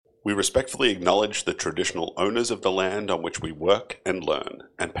We respectfully acknowledge the traditional owners of the land on which we work and learn,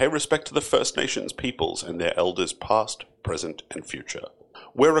 and pay respect to the First Nations peoples and their elders past, present, and future.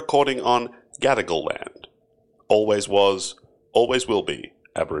 We're recording on Gadigal land. Always was, always will be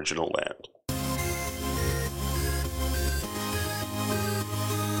Aboriginal land.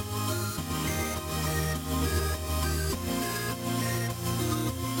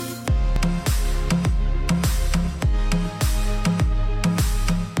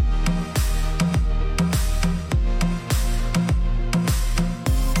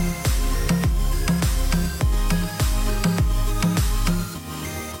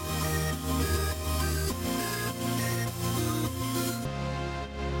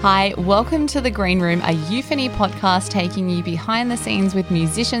 Hi, welcome to The Green Room, a euphony podcast taking you behind the scenes with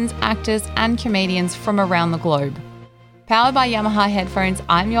musicians, actors and comedians from around the globe. Powered by Yamaha headphones,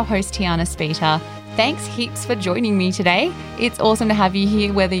 I'm your host Tiana Speter. Thanks heaps for joining me today. It's awesome to have you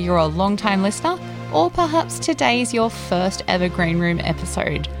here whether you're a long-time listener or perhaps today's your first ever Green Room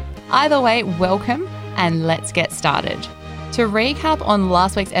episode. Either way, welcome and let's get started. To recap on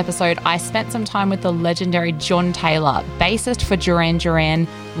last week's episode, I spent some time with the legendary John Taylor, bassist for Duran Duran,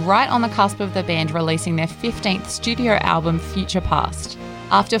 right on the cusp of the band releasing their 15th studio album, Future Past.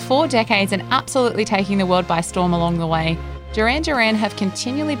 After 4 decades and absolutely taking the world by storm along the way, Duran Duran have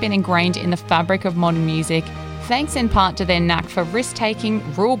continually been ingrained in the fabric of modern music, thanks in part to their knack for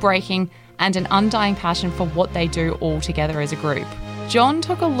risk-taking, rule-breaking, and an undying passion for what they do all together as a group. John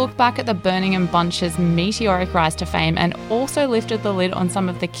took a look back at the Birmingham Bunch's meteoric rise to fame and also lifted the lid on some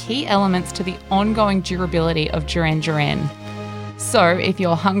of the key elements to the ongoing durability of Duran Duran. So if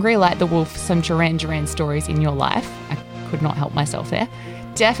you're hungry like the wolf for some Duran Duran stories in your life, I could not help myself there,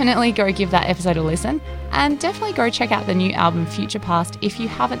 definitely go give that episode a listen and definitely go check out the new album Future Past if you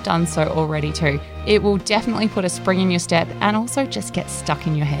haven't done so already too. It will definitely put a spring in your step and also just get stuck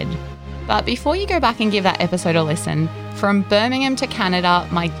in your head. But before you go back and give that episode a listen, from Birmingham to Canada,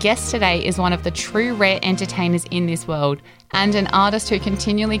 my guest today is one of the true rare entertainers in this world and an artist who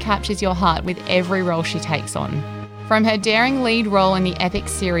continually captures your heart with every role she takes on. From her daring lead role in the epic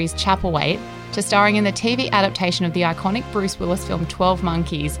series Chapelwaite to starring in the TV adaptation of the iconic Bruce Willis film 12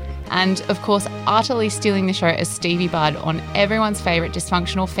 Monkeys, and of course utterly stealing the show as Stevie Budd on everyone's favourite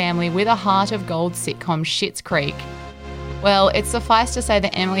dysfunctional family with a heart of gold sitcom Schitt's Creek. Well, it's suffice to say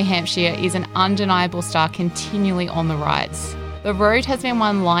that Emily Hampshire is an undeniable star continually on the rise. The road has been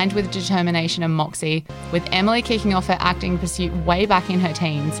one lined with determination and moxie, with Emily kicking off her acting pursuit way back in her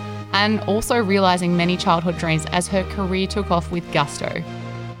teens, and also realising many childhood dreams as her career took off with gusto.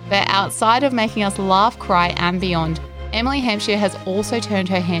 But outside of making us laugh, cry and beyond, Emily Hampshire has also turned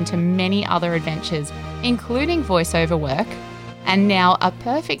her hand to many other adventures, including voiceover work, and now a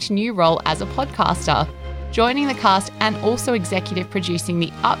perfect new role as a podcaster, joining the cast and also executive producing the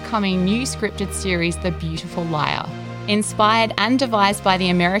upcoming new scripted series, The Beautiful Liar. Inspired and devised by the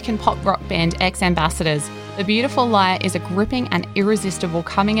American pop rock band X Ambassadors, The Beautiful Liar is a gripping and irresistible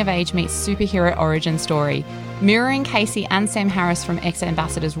coming-of-age meets superhero origin story, mirroring Casey and Sam Harris from X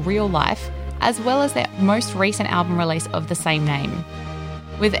Ambassadors' real life, as well as their most recent album release of the same name.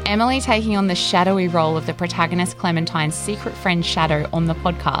 With Emily taking on the shadowy role of the protagonist Clementine's secret friend Shadow on the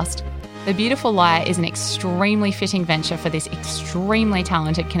podcast, The Beautiful Liar is an extremely fitting venture for this extremely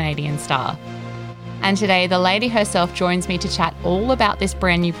talented Canadian star. And today, the lady herself joins me to chat all about this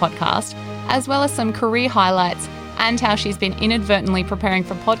brand new podcast, as well as some career highlights and how she's been inadvertently preparing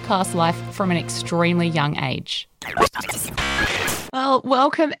for podcast life from an extremely young age. Well,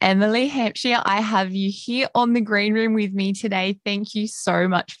 welcome, Emily Hampshire. I have you here on the Green Room with me today. Thank you so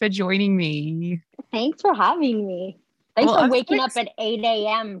much for joining me. Thanks for having me. Thanks for waking up at 8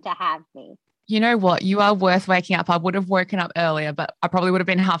 a.m. to have me. You know what? You are worth waking up. I would have woken up earlier, but I probably would have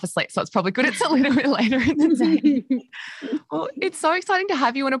been half asleep. So it's probably good it's a little bit later in the day. Well, it's so exciting to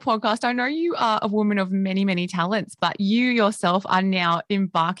have you on a podcast. I know you are a woman of many, many talents, but you yourself are now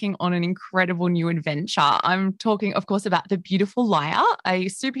embarking on an incredible new adventure. I'm talking, of course, about The Beautiful Liar, a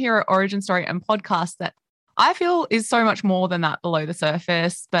superhero origin story and podcast that I feel is so much more than that below the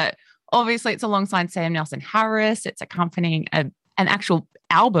surface. But obviously, it's alongside Sam Nelson Harris. It's accompanying an actual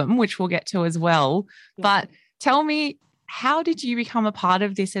album, which we'll get to as well. Yeah. But tell me, how did you become a part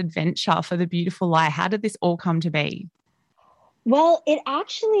of this adventure for The Beautiful Liar? How did this all come to be? Well, it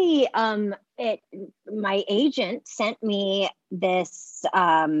actually, my agent sent me this,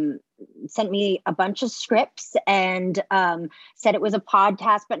 sent me a bunch of scripts and said it was a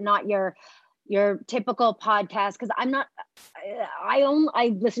podcast, but not your typical podcast, because I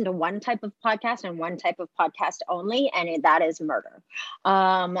listen to one type of podcast and one type of podcast only, and that is murder.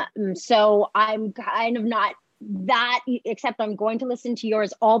 So I'm kind of not that, except I'm going to listen to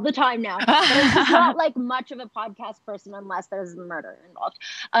yours all the time now. But I'm just not like much of a podcast person unless there's murder involved.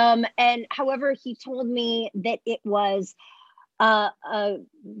 And however, he told me that it was a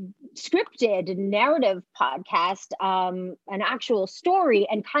scripted narrative podcast, an actual story,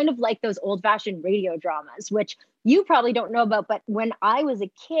 and kind of like those old-fashioned radio dramas, which you probably don't know about. But when I was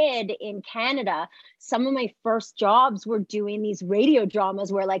a kid in Canada, some of my first jobs were doing these radio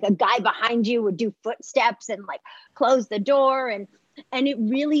dramas where like a guy behind you would do footsteps and like close the door. And it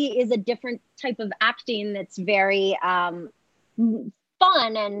really is a different type of acting that's very fun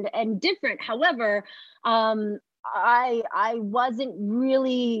and different. However, I wasn't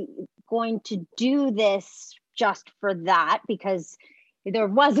really going to do this just for that, because there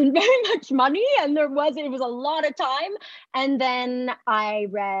wasn't very much money and it was a lot of time. And then I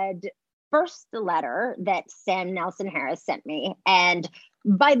read first the letter that Sam Nelson Harris sent me. And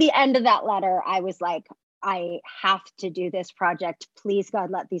by the end of that letter, I was like, I have to do this project. Please, God,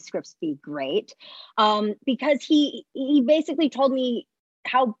 let these scripts be great. Because he basically told me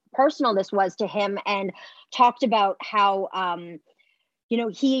how personal this was to him, and talked about how,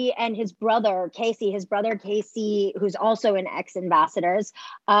 he and his brother Casey, who's also in Ex-Ambassadors,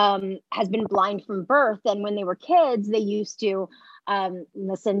 has been blind from birth. And when they were kids, they used to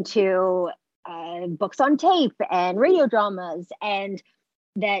listen to books on tape and radio dramas, and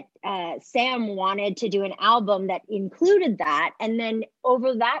that Sam wanted to do an album that included that. And then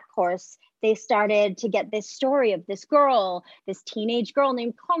over that course, they started to get this story of this teenage girl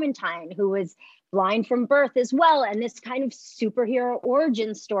named Clementine, who was blind from birth as well. And this kind of superhero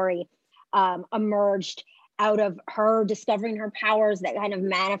origin story emerged out of her discovering her powers that kind of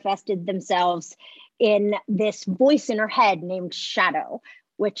manifested themselves in this voice in her head named Shadow,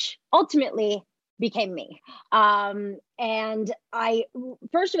 which ultimately became me. And I,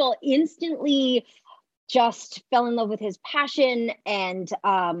 first of all, instantly just fell in love with his passion and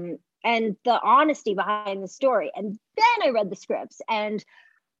the honesty behind the story. And then I read the scripts, and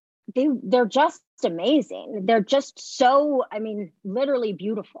they're just amazing. They're just so, literally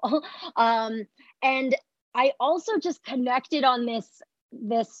beautiful. And I also just connected on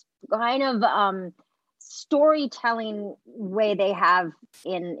this kind of storytelling way they have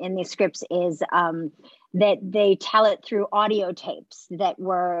in these scripts is that they tell it through audio tapes that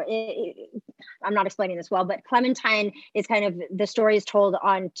were, I'm not explaining this well, but Clementine is kind of, the story is told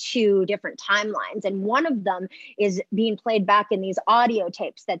on two different timelines. And one of them is being played back in these audio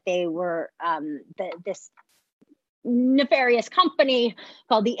tapes that they were, this nefarious company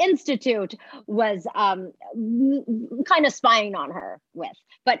called the Institute was kind of spying on her with.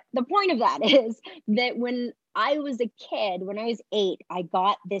 But the point of that is that when I was a kid, when I was 8, I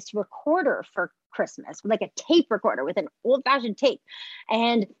got this recorder for Christmas, like a tape recorder with an old-fashioned tape.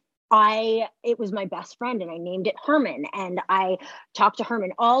 And it was my best friend, and I named it Herman. And I talked to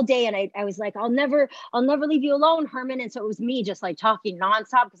Herman all day, and I was like, I'll never leave you alone, Herman. And so it was me just like talking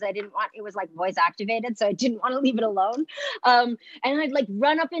nonstop, because it was like voice activated, so I didn't want to leave it alone. And I'd like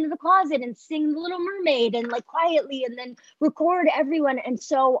run up into the closet and sing The Little Mermaid and like quietly, and then record everyone. And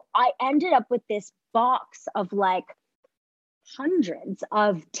so I ended up with this box of like hundreds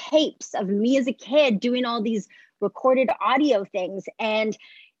of tapes of me as a kid doing all these recorded audio things. And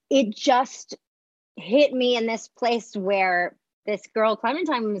it just hit me in this place where this girl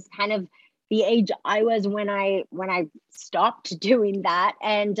Clementine was kind of the age I was when I stopped doing that.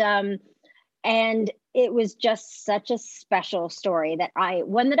 And it was just such a special story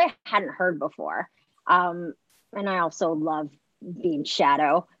one that I hadn't heard before. And I also love being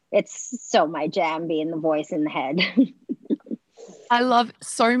Shadow. It's so my jam, being the voice in the head. I love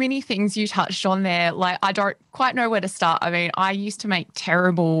so many things you touched on there. Like, I don't quite know where to start. I mean, I used to make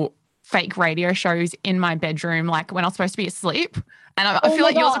terrible fake radio shows in my bedroom, like when I was supposed to be asleep. And I feel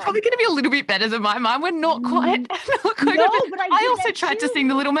like yours are probably going to be a little bit better than mine. Mine were not quite. No, but I also tried to sing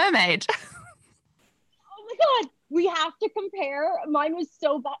The Little Mermaid. Oh my God. We have to compare. Mine was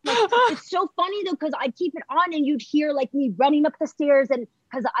so bad. Like, it's so funny though, because I'd keep it on and you'd hear like me running up the stairs and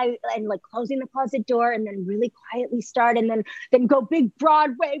like closing the closet door and then really quietly start and then go big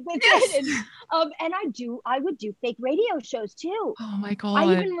Broadway with it. And I would do fake radio shows too. Oh my God. I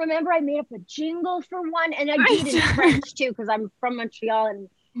even remember I made up a jingle for one, and I did it in French too, because I'm from Montreal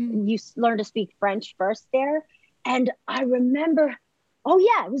and you learn to speak French first there. And I remember,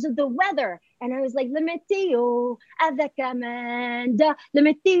 it was the weather. And I was like, le météo avec Amanda, le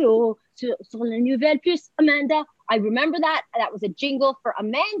météo sur la nouvelle plus Amanda. I remember that. That was a jingle for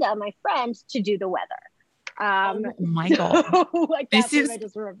Amanda, my friend, to do the weather. Oh my God. I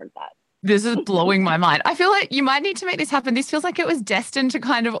just remembered that. This is blowing my mind. I feel like you might need to make this happen. This feels like it was destined to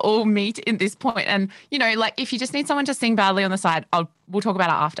kind of all meet in this point. And, you know, like if you just need someone to sing badly on the side, we'll talk about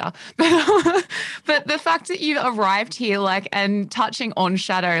it after. But the fact that you arrived here, like, and touching on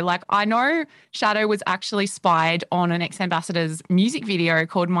Shadow, like, I know Shadow was actually spied on an ex-ambassador's music video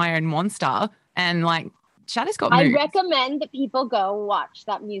called My Own Monster. And, like, Shadow's got moves. I recommend that people go watch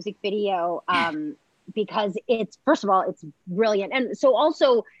that music video because it's, first of all, it's brilliant. And so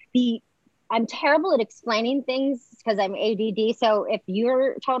also I'm terrible at explaining things because I'm ADD. So if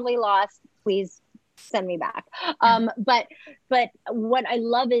you're totally lost, please send me back. But what I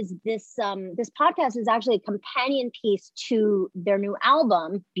love is this podcast is actually a companion piece to their new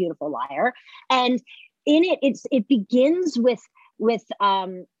album, Beautiful Liar. And in it begins with this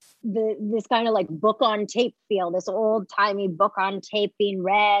kind of like book on tape feel, this old timey book on tape being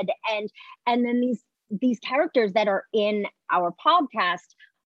read. And then these characters that are in our podcast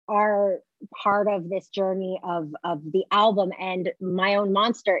are part of this journey of the album. And My Own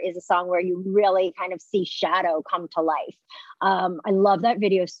Monster is a song where you really kind of see Shadow come to life. I love that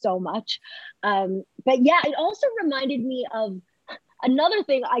video so much. But yeah, it also reminded me of another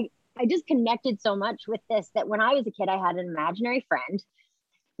thing. I just connected so much with this, that when I was a kid, I had an imaginary friend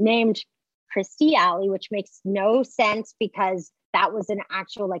named Christy Alley, which makes no sense because that was an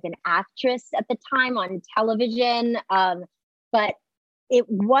actual, like an actress at the time on television. But it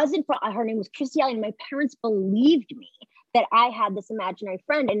wasn't, her name was Christy Alley, and my parents believed me that I had this imaginary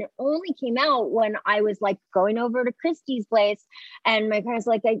friend. And it only came out when I was like going over to Christy's place, and my parents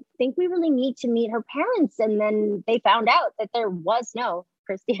were like, I think we really need to meet her parents. And then they found out that there was no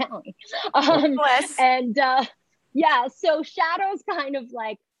Christy Alley. Yeah, so Shadow's kind of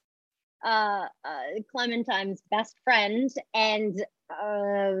like Clementine's best friend, and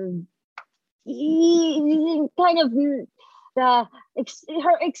he kind of her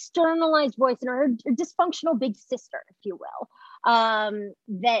externalized voice and her dysfunctional big sister, if you will,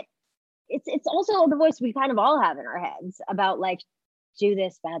 that it's also the voice we kind of all have in our heads about like, do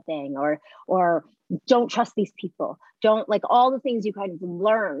this bad thing, or don't trust these people, don't, like, all the things you kind of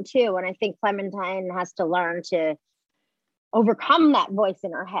learn too. And I think Clementine has to learn to overcome that voice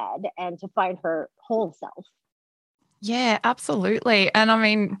in her head and to find her whole self. Yeah, absolutely. And I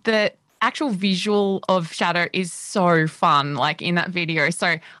mean, the actual visual of Shadow is so fun, like in that video.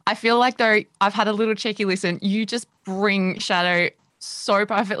 So I feel like, though, I've had a little cheeky listen, you just bring Shadow so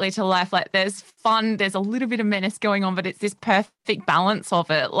perfectly to life. Like, there's fun, there's a little bit of menace going on, but it's this perfect balance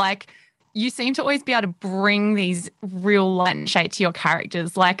of it. Like, you seem to always be able to bring these real light and shade to your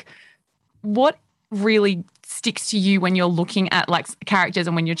characters. Like, what really sticks to you when you're looking at like characters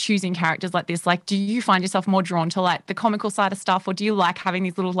and when you're choosing characters like this? Like, do you find yourself more drawn to like the comical side of stuff, or do you like having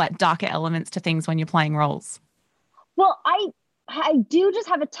these little like darker elements to things when you're playing roles? Well, I do just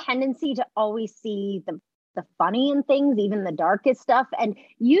have a tendency to always see the funny in things, even the darkest stuff. And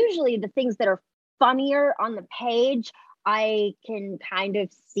usually the things that are funnier on the page, I can kind of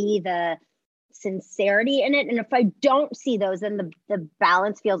see the sincerity in it. And if I don't see those, then the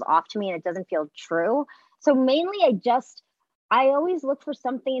balance feels off to me and it doesn't feel true. So mainly I always look for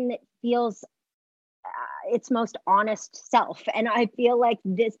something that feels its most honest self. And I feel like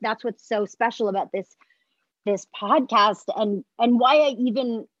that's what's so special about this podcast, and why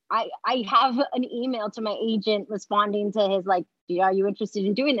I have an email to my agent responding to his like, are you interested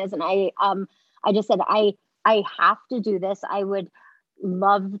in doing this? And I just said, I have to do this. I would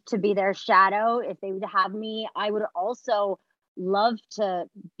love to be their Shadow if they would have me. I would also love to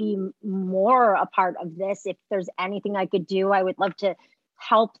be more a part of this. If there's anything I could do, I would love to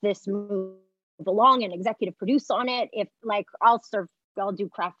help this move along and executive produce on it. If like, I'll do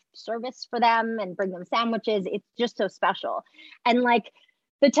craft service for them and bring them sandwiches. It's just so special. And like,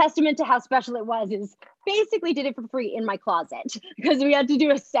 the testament to how special it was is basically did it for free in my closet because we had to do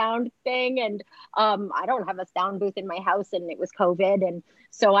a sound thing. And I don't have a sound booth in my house, and it was COVID. And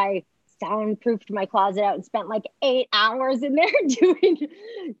so I soundproofed my closet out and spent like 8 hours in there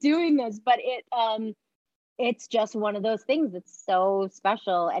doing this. But it's just one of those things that's so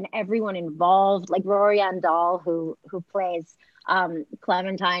special, and everyone involved, like Rory Andal, who plays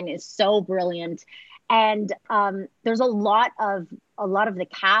Clementine, is so brilliant. And there's a lot of the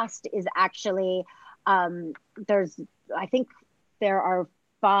cast is actually I think there are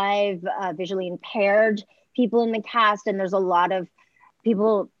 5 visually impaired people in the cast, and there's a lot of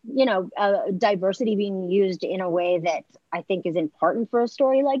people, diversity being used in a way that I think is important for a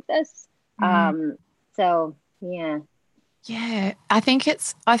story like this. So yeah. Yeah, I think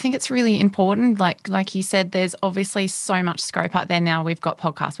it's really important. Like you said, there's obviously so much scope out there now. We've got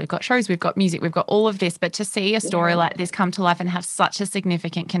podcasts, we've got shows, we've got music, we've got all of this. But to see a story Yeah. like this come to life and have such a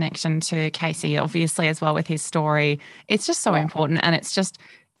significant connection to Casey, obviously as well with his story, it's just so Yeah. important. And it's just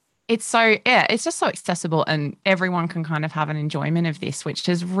so accessible, and everyone can kind of have an enjoyment of this, which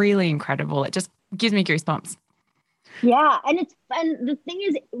is really incredible. It just gives me goosebumps. Yeah, and the thing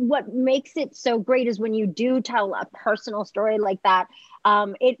is, what makes it so great is when you do tell a personal story like that,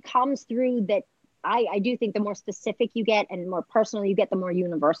 it comes through that I do think the more specific you get and more personal you get, the more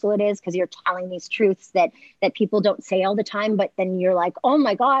universal it is, because you're telling these truths that people don't say all the time, but then you're like, oh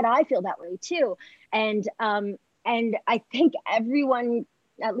my God, I feel that way too. And I think everyone,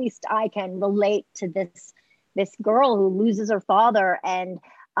 at least I can relate to this girl who loses her father and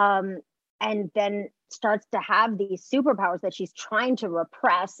then starts to have these superpowers that she's trying to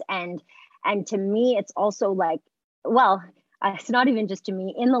repress. And to me it's also like, well, it's not even just to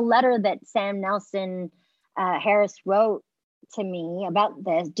me. In the letter that Sam Nelson Harris wrote to me about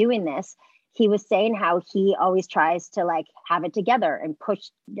this, doing this, he was saying how he always tries to like have it together and push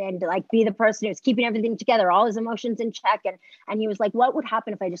and like be the person who's keeping everything together, all his emotions in check. And he was like, what would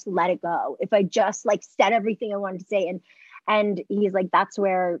happen if I just let it go, if I just like said everything I wanted to say? And he's like, that's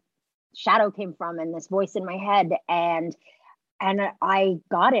where shadow came from, and this voice in my head. And I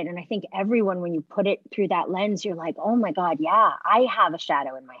got it. And I think everyone, when you put it through that lens, you're like, oh my God, yeah, I have a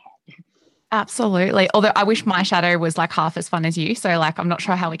shadow in my head. Absolutely. Although I wish my shadow was like half as fun as you. So like, I'm not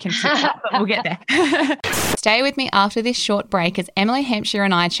sure how we can switch that, but we'll get there. Stay with me after this short break as Emily Hampshire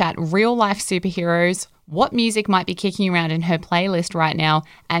and I chat real life superheroes, what music might be kicking around in her playlist right now,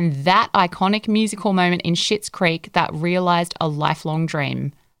 and that iconic musical moment in Schitt's Creek that realized a lifelong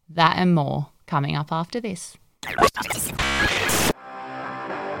dream. That and more coming up after this.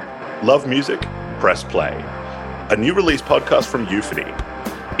 Love music? Press play. A new release podcast from Euphony.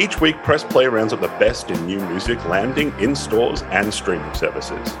 Each week, Press Play rounds up the best in new music landing in stores and streaming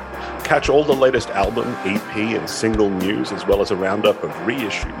services. Catch all the latest album, EP, and single news, as well as a roundup of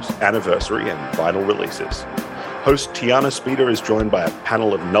reissues, anniversary, and vinyl releases. Host Tiana Speeder is joined by a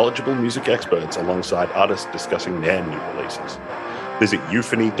panel of knowledgeable music experts artists discussing their new releases. Visit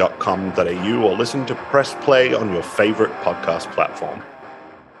euphony.com.au or listen to Press Play on your favorite podcast platform.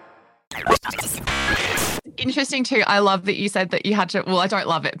 Interesting too. I love that you said that you had to, well, I don't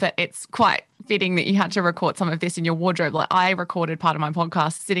love it, but it's quite fitting that you had to record some of this in your wardrobe. Like I recorded part of my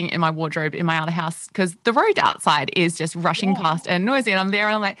podcast sitting in my wardrobe in my other house because the road outside is just rushing past and noisy. And I'm there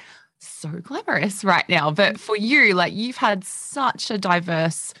and I'm like, so glamorous right now. But for you, like you've had such a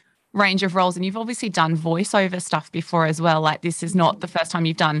diverse range of roles, and you've obviously done voiceover stuff before as well. Like this is not the first time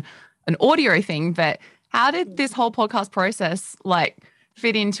you've done an audio thing, but how did this whole podcast process like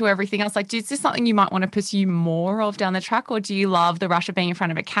fit into everything else? Like, is this something you might want to pursue more of down the track, or do you love the rush of being in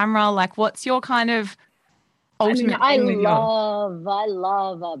front of a camera? Like, what's your kind of ultimate I thing? I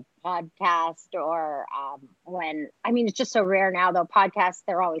love a podcast, or it's just so rare now though. Podcasts,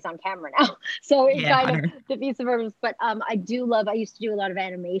 they're always on camera now. So it Yeah, I kind know. of defeats the purpose. But I used to do a lot of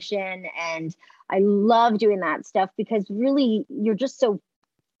animation, and I love doing that stuff because really you're just so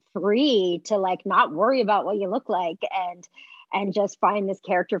free to like not worry about what you look like and just find this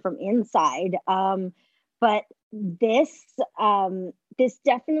character from inside. But this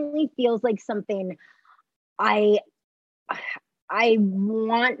definitely feels like something I I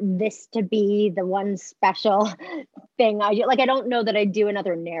want this to be the one special thing I do. Like I don't know that I do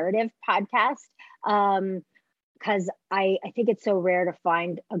another narrative podcast. Because I think it's so rare to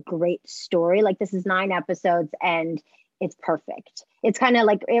find a great story. Like this is 9 episodes and it's perfect. It's kind of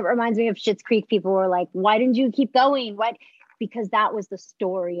like, it reminds me of Schitt's Creek. People were like, why didn't you keep going? What? Because that was the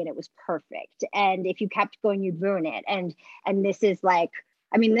story and it was perfect. And if you kept going, you'd ruin it. And this is like,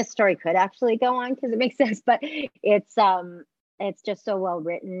 this story could actually go on because it makes sense, but it's just so well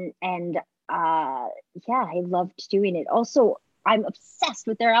written. And I loved doing it. Also, I'm obsessed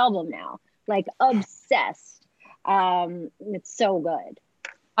with their album now, like obsessed. It's so good.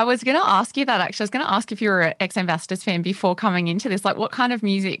 I was going to ask you that actually. I was going to ask if you were an ex-Ambassadors fan before coming into this. Like, what kind of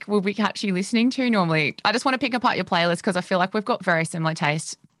music will we catch you listening to normally? I just want to pick apart your playlist because I feel like we've got very similar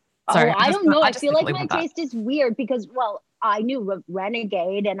tastes. So I don't know. I feel like live my with that. taste is weird because, well, I knew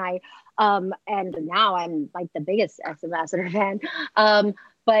Renegade, and and now I'm like the biggest ex-Ambassador fan.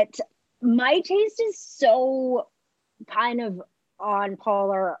 But my taste is so kind of on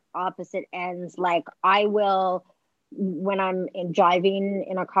polar opposite ends. Like I will, when I'm driving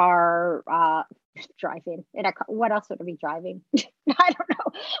in a car, what else would I be driving? I don't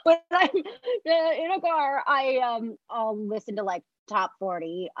know. When I'm in a car, I'll listen to like top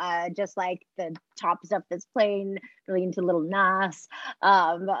 40, just like the top stuff that's playing, really into Little Nas,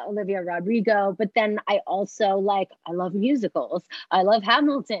 Olivia Rodrigo. But then I also I love musicals. I love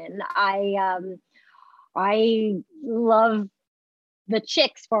Hamilton. I love the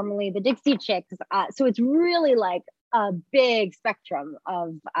Chicks, formerly the Dixie Chicks. So it's really like a big spectrum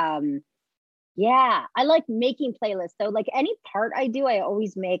of, yeah, I like making playlists. So like any part I do, I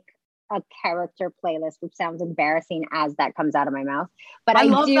always make a character playlist, which sounds embarrassing as that comes out of my mouth. But I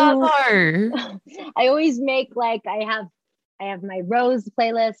love that though. I always make I have my Rose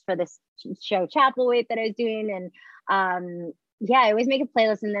playlist for this show Chapelwaite that I was doing. And yeah, I always make a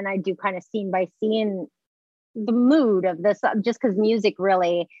playlist, and then I do kind of scene by scene the mood of this, just because music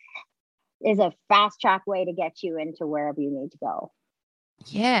really is a fast track way to get you into wherever you need to go.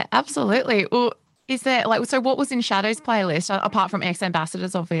 Yeah, absolutely. Well, is there so what was in Shadow's playlist apart from Ex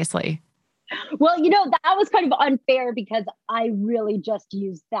Ambassadors, obviously? Well, that was kind of unfair because I really just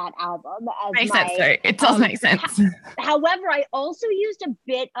used that album as Makes sense, though. It does make sense. However, I also used a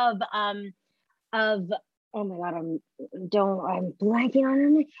bit of oh my God, I'm blanking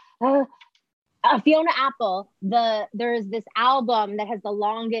on it. Fiona Apple. There's this album that has the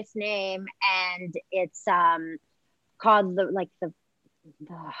longest name, and it's called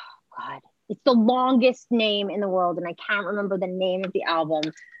oh God, it's the longest name in the world, and I can't remember the name of the album,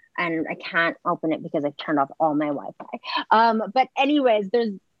 and I can't open it because I turned off all my Wi-Fi. But anyways,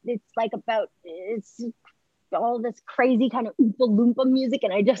 it's all this crazy kind of Oompa Loompa music,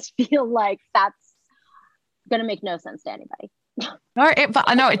 and I just feel like that's gonna make no sense to anybody. But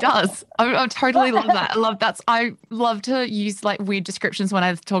I know it does. I totally love that. I love to use weird descriptions when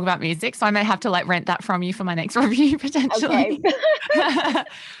I talk about music. So I may have to rent that from you for my next review potentially. Okay.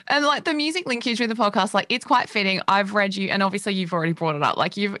 And the music linkage with the podcast, it's quite fitting. I've read you, and obviously you've already brought it up.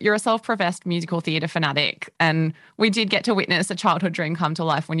 You're a self-professed musical theatre fanatic, and we did get to witness a childhood dream come to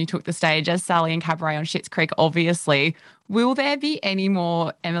life when you took the stage as Sally and Cabaret on Schitt's Creek. Obviously, will there be any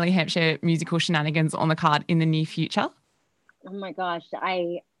more Emily Hampshire musical shenanigans on the card in the near future? Oh my gosh,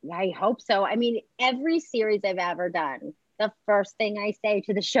 I hope so. I mean, every series I've ever done, the first thing I say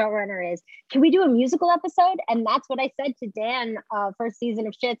to the showrunner is, can we do a musical episode? And that's what I said to Dan, first season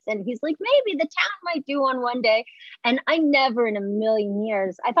of Schitt's. And he's like, maybe the town might do one day. And I never in a million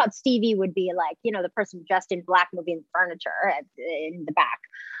years, I thought Stevie would be the person dressed in black moving furniture in the back.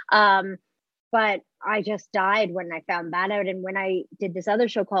 But I just died when I found that out. And when I did this other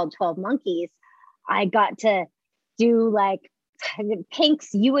show called 12 Monkeys, I got to do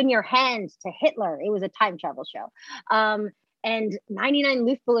Pink's You in Your Hand to Hitler. It was a time travel show. And 99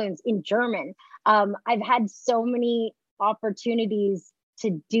 Luftballons in German. I've had so many opportunities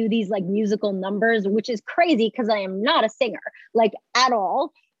to do these musical numbers, which is crazy because I am not a singer at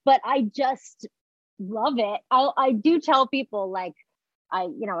all, but I just love it. I do tell people I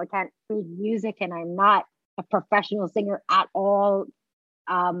can't read music and I'm not a professional singer at all.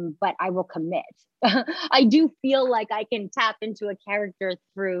 But I will commit. I do feel like I can tap into a character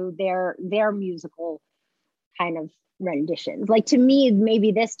through their musical kind of renditions. To me,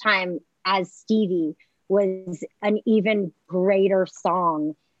 maybe this time as Stevie was an even greater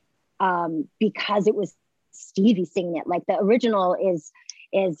song because it was Stevie singing it. The original is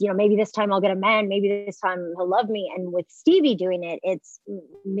maybe this time I'll get a man, maybe this time he'll love me. And with Stevie doing it, it's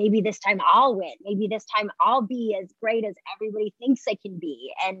maybe this time I'll win. Maybe this time I'll be as great as everybody thinks I can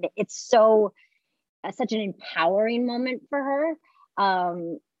be. And it's such an empowering moment for her.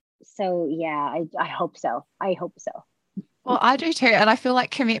 So yeah, I hope so. I hope so. Well, I do too. And I feel like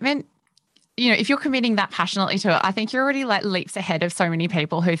commitment, if you're committing that passionately to it, I think you're already leaps ahead of so many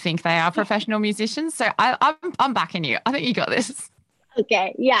people who think they are professional musicians. So I'm backing you. I think you got this.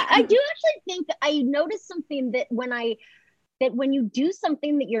 Okay. Yeah. I do actually think I noticed something that when you do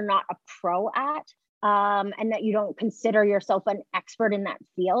something that you're not a pro at, and that you don't consider yourself an expert in that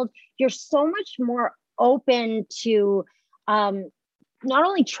field, you're so much more open to not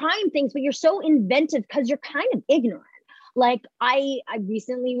only trying things, but you're so inventive because you're kind of ignorant. I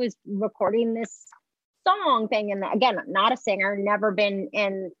recently was recording this song thing, and again, not a singer, never been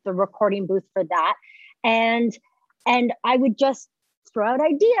in the recording booth for that. And I would just throw out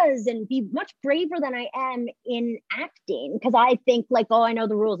ideas and be much braver than I am in acting, because I think oh, I know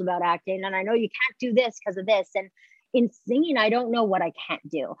the rules about acting and I know you can't do this because of this. And in singing, I don't know what I can't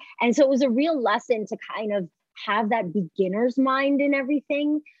do. And so it was a real lesson to kind of have that beginner's mind in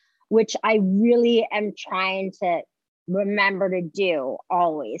everything, which I really am trying to remember to do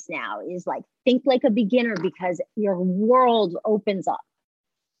always now, is think like a beginner, because your world opens up.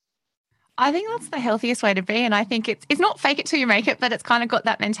 I think that's the healthiest way to be. And I think it's not fake it till you make it, but it's kind of got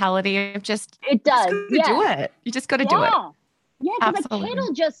that mentality of just, it does. do it. You just got to do it. Yeah, because I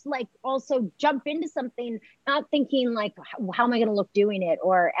can't just like also jump into something not thinking like, how am I going to look doing it?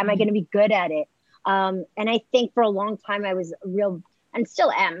 Or am I going to be good at it? And I think for a long time I was and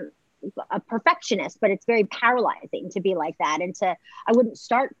still am a perfectionist, but it's very paralyzing to be like that. And I wouldn't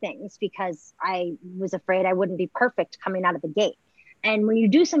start things because I was afraid I wouldn't be perfect coming out of the gate. And when you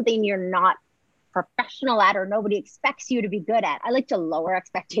do something you're not professional at or nobody expects you to be good at, I like to lower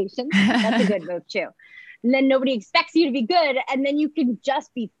expectations. That's a good move too. And then nobody expects you to be good. And then you can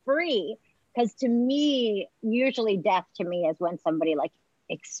just be free. Because to me, usually death to me is when somebody like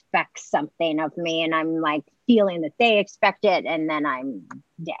expects something of me and I'm like feeling that they expect it and then I'm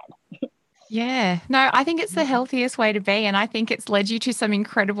dead. Yeah, no, I think it's the healthiest way to be. And I think it's led you to some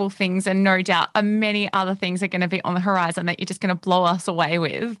incredible things. And no doubt many other things are going to be on the horizon that you're just going to blow us away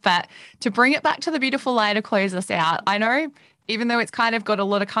with. But to bring it back to the beautiful lie to close us out, I know even though it's kind of got a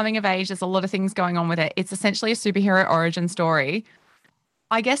lot of coming of age, there's a lot of things going on with it. It's essentially a superhero origin story.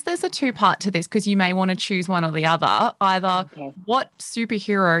 I guess there's a two-part to this because you may want to choose one or the other. Either what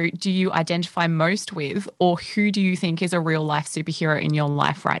superhero do you identify most with, or who do you think is a real life superhero in your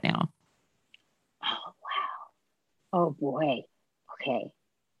life right now? Oh, wow. Oh, boy. Okay.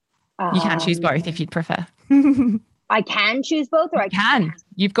 You can choose both if you'd prefer. I can choose both, or I can?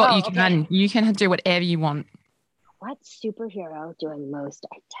 You've got, you can do whatever you want. What superhero do I most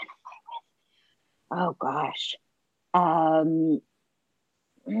identify with? Oh, gosh.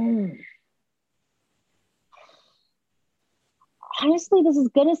 Honestly, this is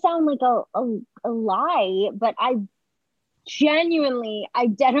going to sound like a lie, but I genuinely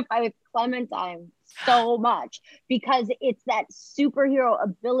identify with Clementine so much because it's that superhero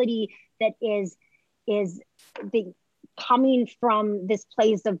ability that is coming from this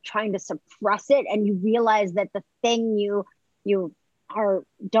place of trying to suppress it, and you realize that the thing you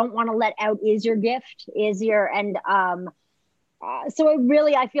don't want to let out is your gift, so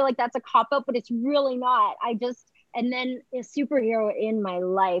I feel like that's a cop-out, but it's really not. And then a superhero in my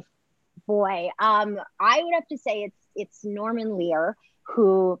life, boy, I would have to say it's Norman Lear,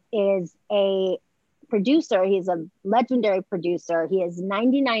 who is a producer. He's a legendary producer. He is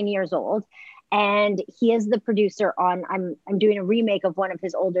 99 years old, and he is the producer on, I'm doing a remake of one of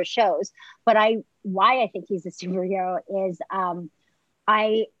his older shows. But why I think he's a superhero is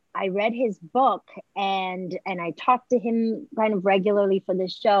I read his book and I talked to him kind of regularly for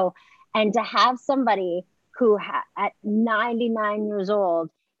this show. And to have somebody who at 99 years old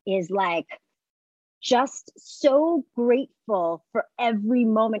is like just so grateful for every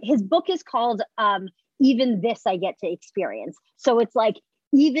moment. His book is called Even This I Get to Experience. So it's like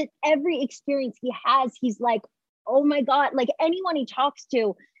even every experience he has, he's like, oh my God, like anyone he talks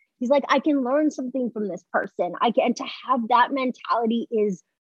to, he's like, I can learn something from this person. And to have that mentality is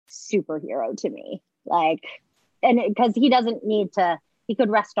superhero to me. Like, and because he doesn't need to, he could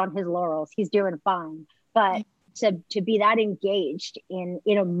rest on his laurels. He's doing fine. But to be that engaged in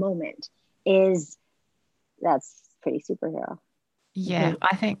a moment that's pretty superhero. Yeah,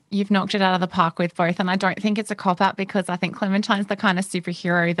 I think you've knocked it out of the park with both. And I don't think it's a cop-out because I think Clementine's the kind of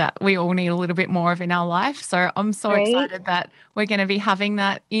superhero that we all need a little bit more of in our life. So I'm so excited that we're going to be having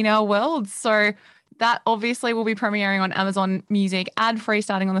that in our world. So that obviously will be premiering on Amazon Music ad-free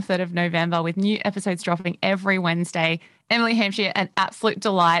starting on the 3rd of November with new episodes dropping every Wednesday. Emily Hampshire, an absolute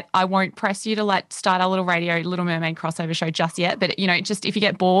delight. I won't press you to start our little radio Little Mermaid crossover show just yet. But, just if you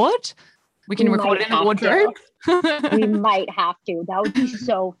get bored, we can record it in the wardrobe. We might have to. That would be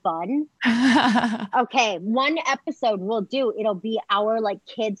so fun. Okay, one episode we'll do. It'll be our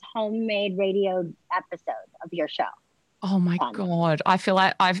kids homemade radio episode of your show. Oh my God. I feel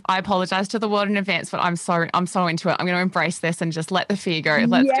like I apologize to the world in advance, but I'm so into it. I'm going to embrace this and just let the fear go.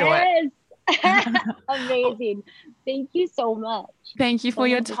 Let's do it. Amazing. Thank you so much. Thank you for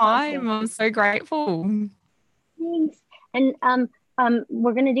your time. I'm so grateful. Thanks. And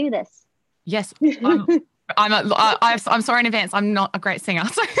we're going to do this. Yes. I'm sorry in advance. I'm not a great singer.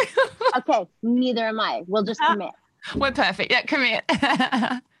 So. Okay. Neither am I. We'll just commit. We're perfect. Yeah. Commit.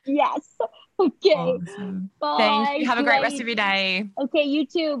 Yes. Okay. Awesome. Bye. Thank you. Have a great rest of your day. Okay. You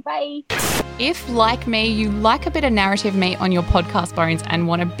too. Bye. If, like me, you like a bit of narrative meat on your podcast bones and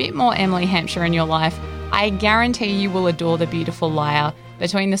want a bit more Emily Hampshire in your life, I guarantee you will adore The Beautiful Liar.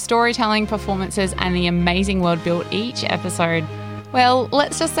 Between the storytelling, performances, and the amazing world built each episode, well,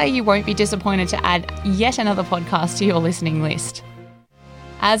 let's just say you won't be disappointed to add yet another podcast to your listening list.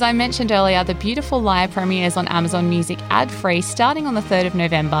 As I mentioned earlier, The Beautiful Liar premieres on Amazon Music ad-free starting on the 3rd of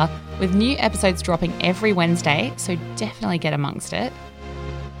November with new episodes dropping every Wednesday, so definitely get amongst it.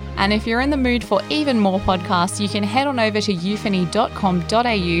 And if you're in the mood for even more podcasts, you can head on over to euphony.com.au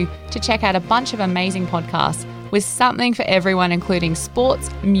to check out a bunch of amazing podcasts with something for everyone, including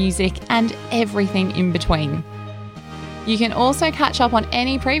sports, music, and everything in between. You can also catch up on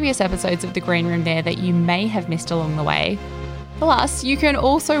any previous episodes of The Green Room there that you may have missed along the way. Plus, you can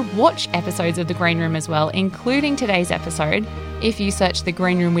also watch episodes of The Green Room as well, including today's episode. If you search The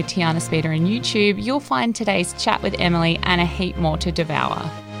Green Room with Tiana Speeder on YouTube, you'll find today's chat with Emily and a heap more to devour.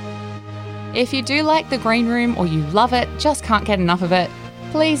 If you do like The Green Room or you love it, just can't get enough of it,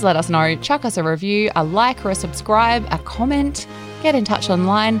 please let us know. Chuck us a review, a like or a subscribe, a comment, get in touch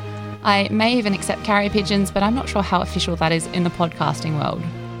online. I may even accept carrier pigeons, but I'm not sure how official that is in the podcasting world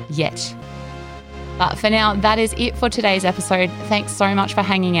yet. But for now, that is it for today's episode. Thanks so much for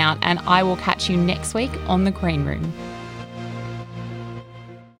hanging out, and I will catch you next week on The Green Room.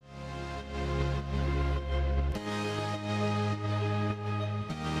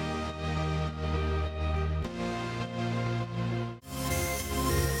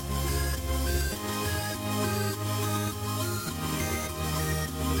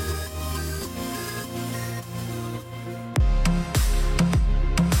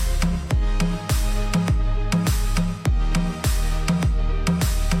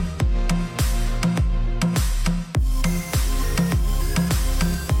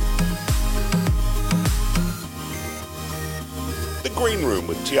 Green Room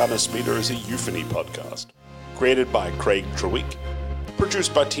with Tiana Speeder is a euphony podcast. Created by Craig Treweek.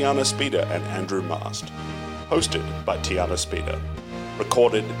 Produced by Tiana Speeder and Andrew Mast. Hosted by Tiana Speeder.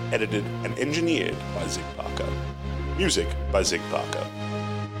 Recorded, edited, and engineered by Zig Parker. Music by Zig Parker.